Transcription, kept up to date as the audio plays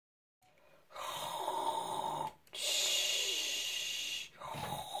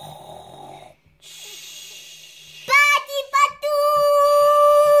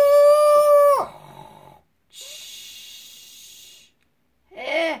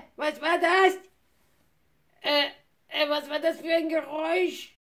Was war das? Was war das für ein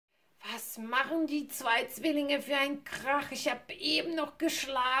Geräusch? Was machen die zwei Zwillinge für einen Krach? Ich habe eben noch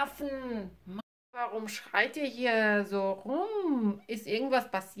geschlafen. Mann, warum schreit ihr hier so rum? Ist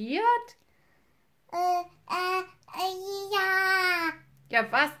irgendwas passiert? Ja. Ja,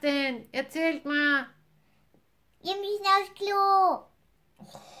 was denn? Erzählt mal. Wir müssen aufs Klo.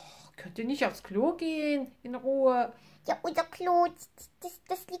 Oh, könnt ihr nicht aufs Klo gehen? In Ruhe. Ja, unser Klo,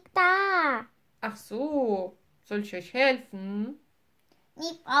 das liegt da. Ach so. Soll ich euch helfen?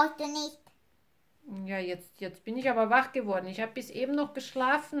 Nee, brauchst du nicht. Ja, jetzt bin ich aber wach geworden. Ich habe bis eben noch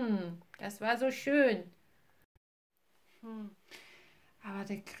geschlafen. Das war so schön. Aber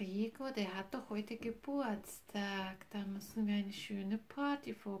der Gregor, der hat doch heute Geburtstag. Da müssen wir eine schöne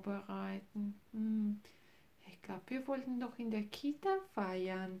Party vorbereiten. Ich glaube, wir wollten doch in der Kita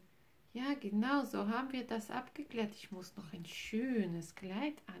feiern. Ja, genau, so haben wir das abgeklärt. Ich muss noch ein schönes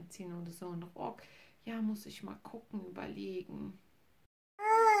Kleid anziehen oder so einen Rock. Ja, muss ich mal gucken, überlegen.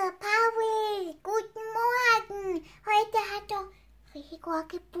 Oh, Paul, guten Morgen. Heute hat doch Gregor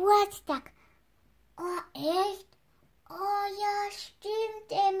Geburtstag. Oh, echt? Oh ja,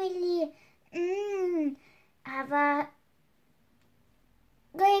 stimmt, Emily. Aber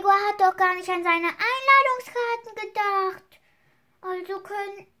Gregor hat doch gar nicht an seine Einladungskarten gedacht. Also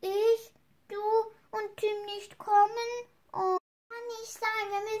können ich, du und Tim nicht kommen? Oh, kann nicht sein.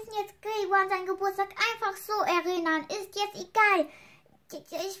 Wir müssen jetzt Gregor an seinen Geburtstag einfach so erinnern. Ist jetzt egal. Wir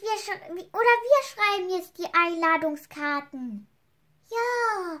schreiben jetzt die Einladungskarten.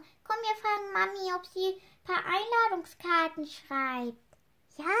 Ja, komm, wir fragen Mami, ob sie ein paar Einladungskarten schreibt.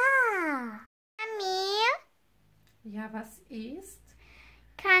 Ja. Mami? Ja, was ist?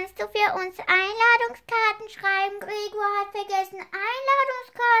 Kannst du für uns Einladungskarten schreiben? Gregor hat vergessen,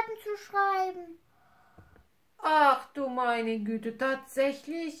 Einladungskarten zu schreiben. Ach du meine Güte,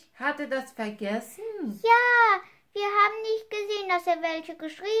 tatsächlich? Hat er das vergessen? Ja, wir haben nicht gesehen, dass er welche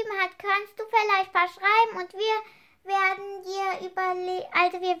geschrieben hat. Kannst du vielleicht ein paar schreiben und wir werden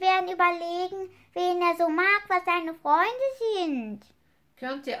überlegen, wen er so mag, was seine Freunde sind.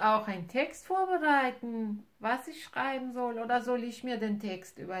 Könnt ihr auch einen Text vorbereiten, was ich schreiben soll, oder soll ich mir den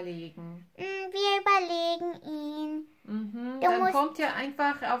Text überlegen? Wir überlegen ihn. Dann kommt ihr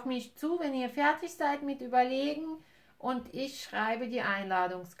einfach auf mich zu, wenn ihr fertig seid mit Überlegen, und ich schreibe die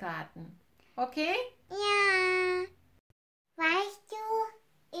Einladungskarten. Okay? Ja. Weißt du,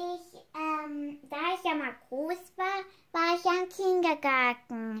 da ich ja mal groß war ich ja im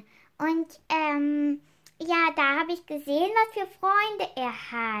Kindergarten. Und ja, da habe ich gesehen, was für Freunde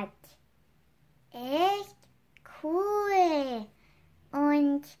er hat. Echt cool.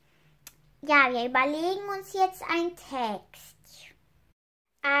 Und ja, wir überlegen uns jetzt einen Text.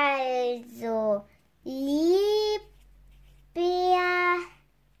 Also, lieber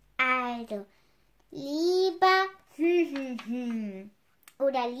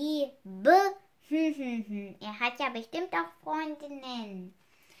oder liebe. Er hat ja bestimmt auch Freundinnen.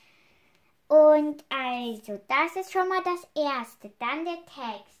 Und also, das ist schon mal das Erste. Dann der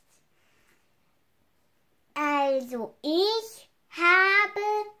Text. Also, ich habe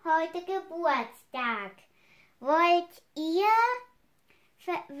heute Geburtstag.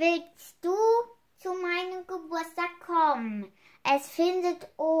 Willst du zu meinem Geburtstag kommen? Es findet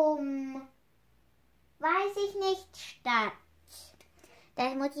weiß ich nicht, statt.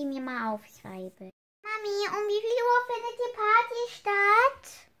 Das muss ich mir mal aufschreiben. Mami, um wie viel Uhr findet die Party statt?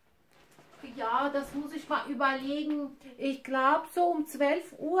 Ja, das muss ich mal überlegen. Ich glaube, so um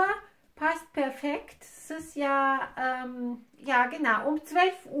 12 Uhr passt perfekt. Es ist ja, ja genau, um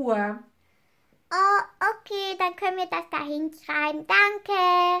 12 Uhr. Oh, okay, dann können wir das da hinschreiben.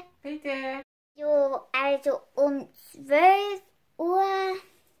 Danke. Bitte. So, also um 12 Uhr.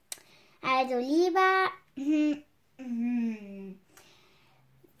 Also lieber,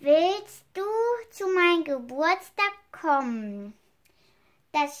 willst du zu meinem Geburtstag kommen?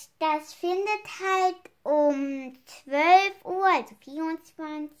 Das findet halt um 12 Uhr, also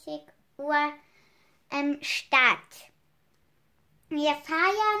 24 Uhr statt. Wir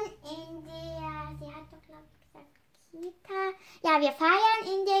feiern in der, sie hat doch glaube ich gesagt Kita. Ja, wir feiern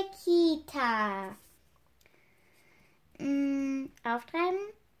in der Kita.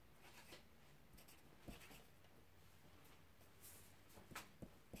 Auftreiben.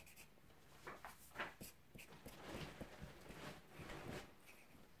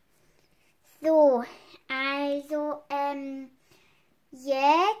 So, also,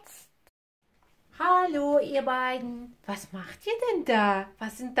 jetzt. Hallo, ihr beiden. Was macht ihr denn da?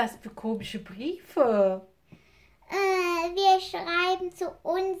 Was sind das für komische Briefe? Wir schreiben zu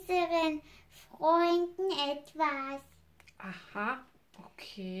unseren Freunden etwas. Aha,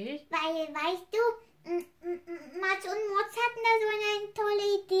 okay. Okay. Weil, weißt du, Mats und Mods hatten da so eine tolle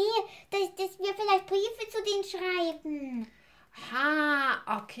Idee, dass wir vielleicht Briefe zu denen schreiben.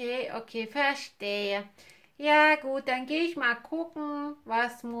 Okay, verstehe. Ja gut, dann gehe ich mal gucken,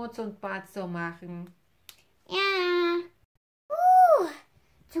 was Mutz und Mats so machen. Ja.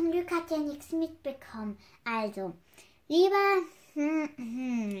 Zum Glück hat er nichts mitbekommen. Also, lieber,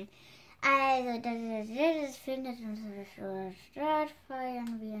 also, das findet uns statt,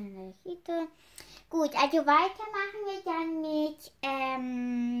 feiern wir in der Kita. Gut, also weiter machen wir dann mit,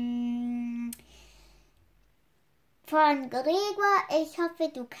 von Gregor. Ich hoffe,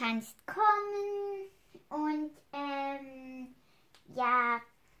 du kannst kommen. Und, ja,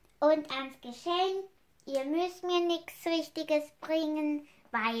 und ans Geschenk. Ihr müsst mir nichts Richtiges bringen,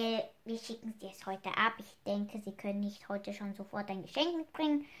 weil wir schicken sie es heute ab. Ich denke, sie können nicht heute schon sofort ein Geschenk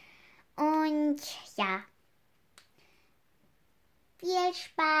mitbringen. Und ja, viel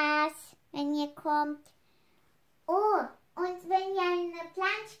Spaß, wenn ihr kommt. Oh, und wenn wir eine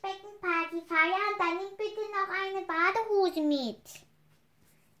Planschbeckenparty feiern, dann nehmt bitte noch eine Badehose mit.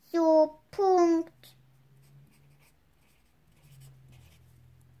 So, Punkt.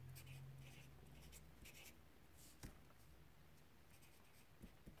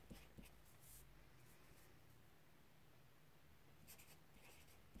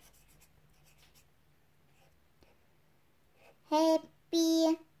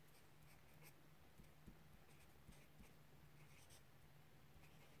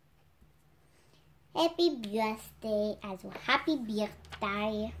 Happy Birthday, also Happy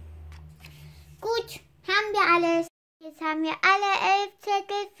Birthday. Gut, haben wir alles. Jetzt haben wir alle 11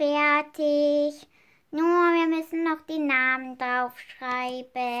 Zettel fertig. Nur wir müssen noch die Namen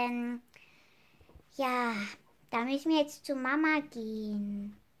draufschreiben. Ja, da müssen wir jetzt zu Mama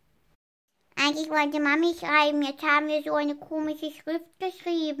gehen. Eigentlich wollte Mami schreiben, jetzt haben wir so eine komische Schrift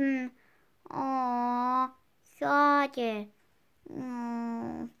geschrieben. Oh, schade.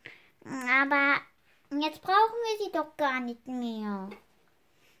 Aber jetzt brauchen wir sie doch gar nicht mehr.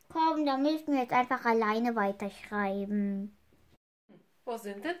 Komm, dann müssen wir jetzt einfach alleine weiterschreiben. Wo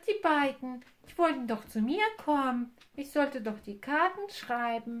sind denn die beiden? Die wollten doch zu mir kommen. Ich sollte doch die Karten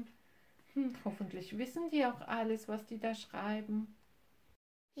schreiben. Hoffentlich wissen die auch alles, was die da schreiben.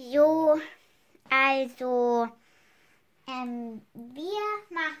 So, also, wir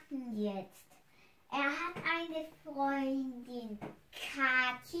machen jetzt. Er hat eine Freundin,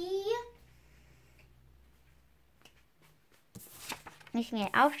 Kathi. Müssen wir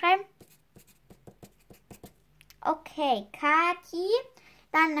aufschreiben? Okay, Kathi.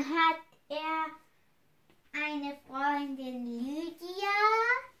 Dann hat er eine Freundin, Lydia.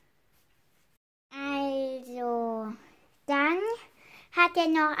 Also, dann hat er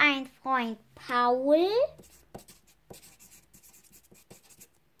noch einen Freund, Paul.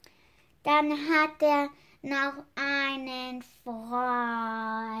 Dann hat er noch einen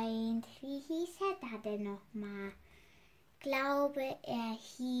Freund. Wie hieß er da denn nochmal? Glaube, er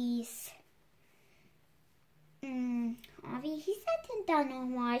hieß... wie hieß er denn da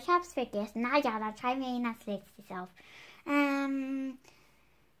nochmal? Ich hab's vergessen. Na ja, dann schreiben wir ihn als letztes auf.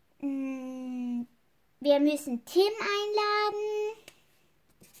 Wir müssen Tim einladen.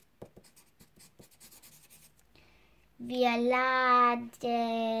 Wir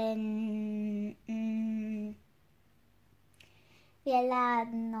laden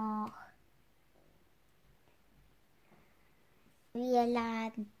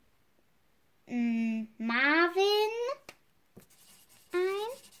Marvin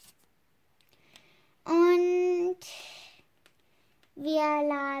ein. Und wir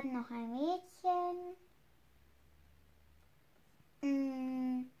laden noch ein Mädchen.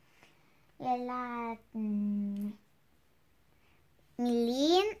 Wir laden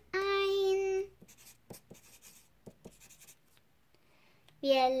Milene ein.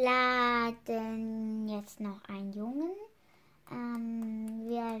 Wir laden jetzt noch einen Jungen.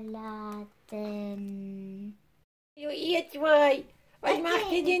 Wir laden... Jo, ihr zwei, was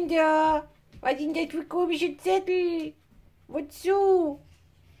macht ihr denn da? Was sind das für komische Zettel? Wozu?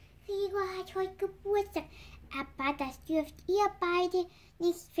 Gregor hat heute Geburtstag, aber das dürft ihr beide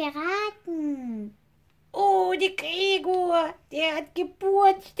nicht verraten. Oh, der Gregor, der hat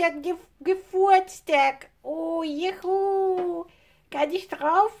Geburtstag, Geburtstag. Oh, juhu. Kann ich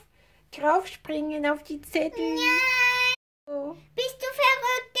draufspringen auf die Zettel? Nein! Oh. Bist du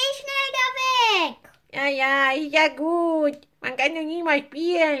verrückt? Geh schnell da weg! Ja gut. Man kann doch nie mal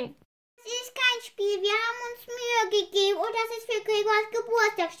spielen. Das ist kein Spiel, wir haben uns Mühe gegeben. Und das ist für Gregors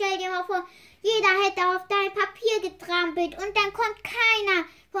Geburtstag. Stell dir mal vor, jeder hätte auf dein Papier getrampelt und dann kommt keiner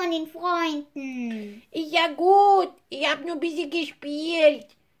von den Freunden. Ist ja gut. Ich habe nur ein bisschen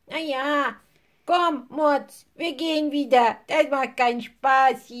gespielt. Na ja, komm, Mutz, wir gehen wieder. Das macht keinen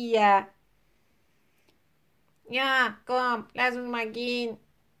Spaß hier. Ja, komm, lass uns mal gehen.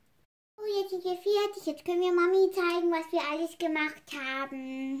 Oh, jetzt sind wir fertig. Jetzt können wir Mami zeigen, was wir alles gemacht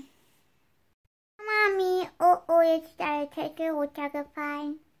haben. Mami, oh, jetzt ist der Zettel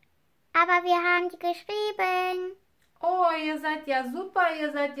runtergefallen. Aber wir haben die geschrieben. Oh, ihr seid ja super,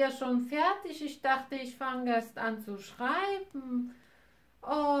 ihr seid ja schon fertig. Ich dachte, ich fange erst an zu schreiben.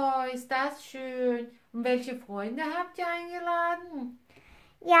 Oh, ist das schön. Und welche Freunde habt ihr eingeladen?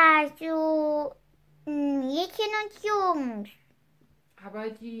 Ja, so Mädchen und Jungs. Aber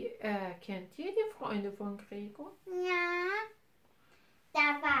die, kennt ihr die Freunde von Gregor? Ja,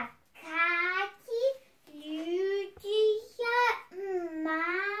 da war Kathi, Lydia,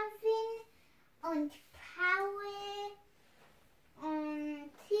 Marvin und Paul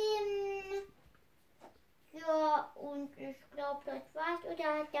und Tim. Ja, und ich glaube, das war's.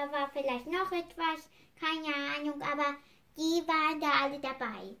 Oder da war vielleicht noch etwas. Keine Ahnung, aber die waren da alle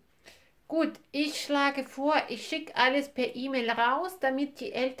dabei. Gut, ich schlage vor, ich schicke alles per E-Mail raus, damit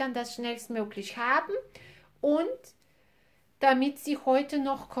die Eltern das schnellstmöglich haben und damit sie heute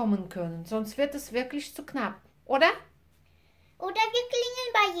noch kommen können. Sonst wird es wirklich zu knapp, oder? Oder wir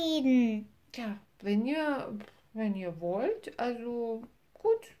klingeln bei jedem. Ja, wenn ihr wollt, also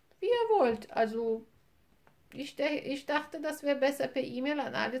gut, wie ihr wollt. Also ich dachte, das wäre besser per E-Mail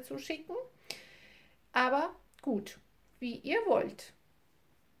an alle zu schicken. Aber gut, wie ihr wollt.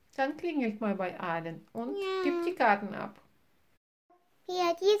 Dann klingelt mal bei allen und gibt die Karten ab.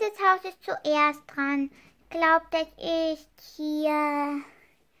 Hier, dieses Haus ist zuerst dran. Ich glaube, das ist hier.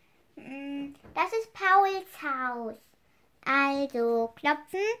 Das ist Pauls Haus. Also,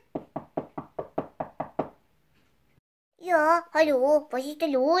 klopfen. Ja, hallo, was ist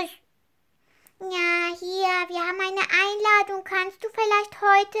denn los? Ja, hier, wir haben eine Einladung. Kannst du vielleicht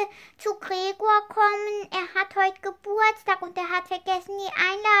heute zu Gregor kommen? Er hat heute Geburtstag und er hat vergessen, die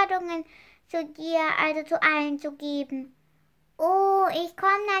Einladungen zu dir, also zu allen zu geben. Oh, ich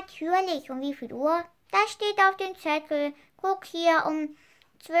komme natürlich. Um wie viel Uhr? Das steht auf dem Zettel. Guck hier, um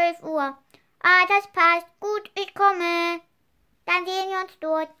 12 Uhr. Ah, das passt. Gut, ich komme. Dann sehen wir uns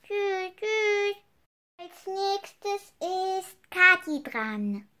dort. Tschüss, tschüss. Als nächstes ist Kathi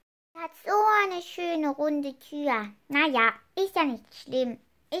dran. Hat so eine schöne runde Tür. Naja, ist ja nicht schlimm.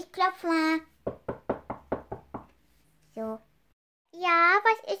 Ich klopfe mal. So. Ja,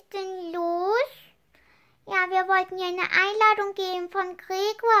 was ist denn los? Ja, wir wollten dir eine Einladung geben von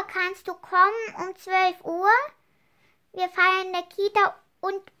Gregor. Kannst du kommen um 12 Uhr? Wir feiern in der Kita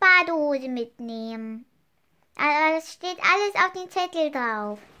und Badehose mitnehmen. Also das steht alles auf den Zettel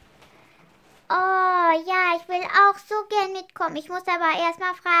drauf. Oh, ja, ich will auch so gern mitkommen. Ich muss aber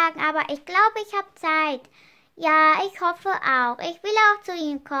erstmal fragen, aber ich glaube, ich habe Zeit. Ja, ich hoffe auch. Ich will auch zu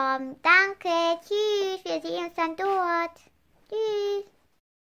ihm kommen. Danke, tschüss, wir sehen uns dann dort. Tschüss.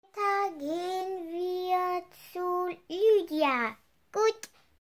 Da gehen wir zu Lydia. Gut.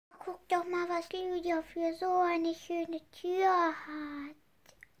 Guck doch mal, was Lydia für so eine schöne Tür hat.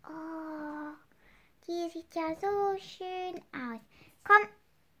 Oh, die sieht ja so schön aus. Komm.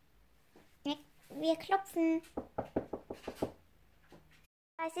 Wir klopfen.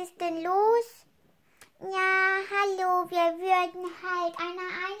 Was ist denn los? Ja, hallo, wir würden halt eine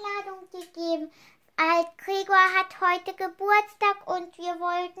Einladung gegeben. Gregor hat heute Geburtstag und wir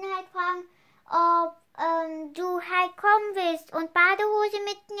wollten halt fragen, ob du halt kommen willst und Badehose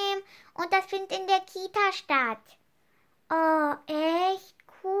mitnehmen und das findet in der Kita statt. Oh, echt?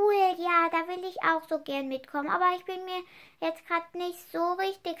 Cool, ja, da will ich auch so gern mitkommen, aber ich bin mir jetzt gerade nicht so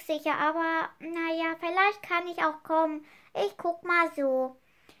richtig sicher, aber naja, vielleicht kann ich auch kommen. Ich guck mal so.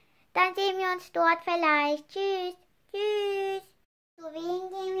 Dann sehen wir uns dort vielleicht. Tschüss, tschüss. Zu wen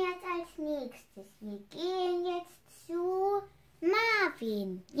gehen wir jetzt als nächstes? Wir gehen jetzt zu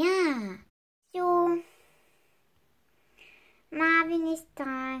Marvin, ja. So, Marvin ist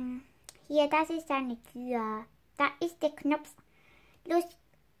dran. Hier, das ist seine Tür. Da ist der Knopf. Los.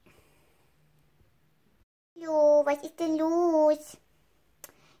 Hallo, was ist denn los?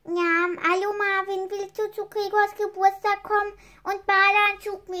 Ja, hallo Marvin, willst du zu Gregors Geburtstag kommen und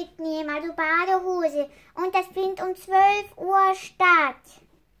Badeanzug mitnehmen, also Badehose? Und das findet um 12 Uhr statt.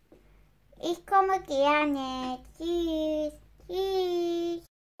 Ich komme gerne. Tschüss, tschüss.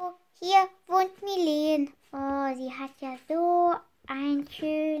 Oh, hier wohnt Milene. Oh, sie hat ja so ein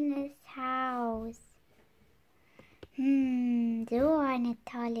schönes Haus. So eine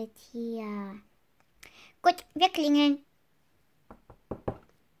tolle Tür. Gut, wir klingeln.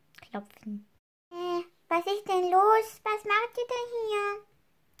 Klopfen. Was ist denn los? Was macht ihr denn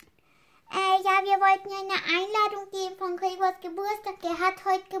Ja, wir wollten ja eine Einladung geben von Gregors Geburtstag. Der hat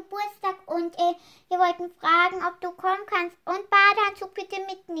heute Geburtstag und wir wollten fragen, ob du kommen kannst und Badeanzug bitte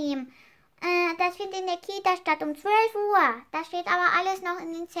mitnehmen. Das findet in der Kita statt um 12 Uhr. Da steht aber alles noch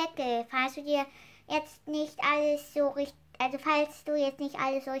in den Zettel, falls du dir jetzt nicht alles so richtig, also falls du jetzt nicht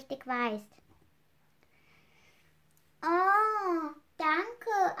alles so richtig weißt. Oh,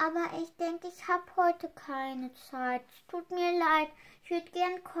 danke, aber ich denke, ich habe heute keine Zeit. Es tut mir leid, ich würde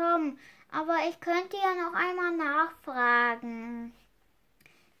gern kommen, aber ich könnte ja noch einmal nachfragen.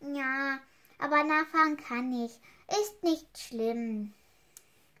 Ja, aber nachfragen kann ich. Ist nicht schlimm.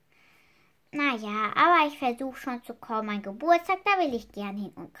 Naja, aber ich versuche schon zu kommen. Mein Geburtstag, da will ich gern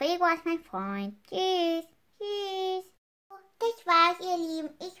hin. Und Gregor ist mein Freund. Tschüss. Tschüss. Das war's, ihr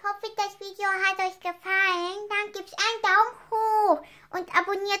Lieben. Ich hoffe, das Video hat euch gefallen. Dann gibt's einen Daumen hoch und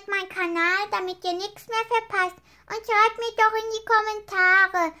abonniert meinen Kanal, damit ihr nichts mehr verpasst. Und schreibt mir doch in die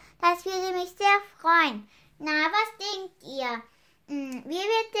Kommentare. Das würde mich sehr freuen. Na, was denkt ihr? Wie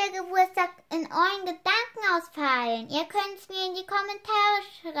wird der Geburtstag in euren Gedanken ausfallen? Ihr könnt es mir in die Kommentare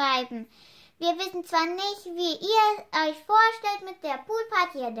schreiben. Wir wissen zwar nicht, wie ihr euch vorstellt mit der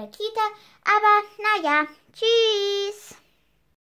Poolparty in der Kita, aber naja, tschüss!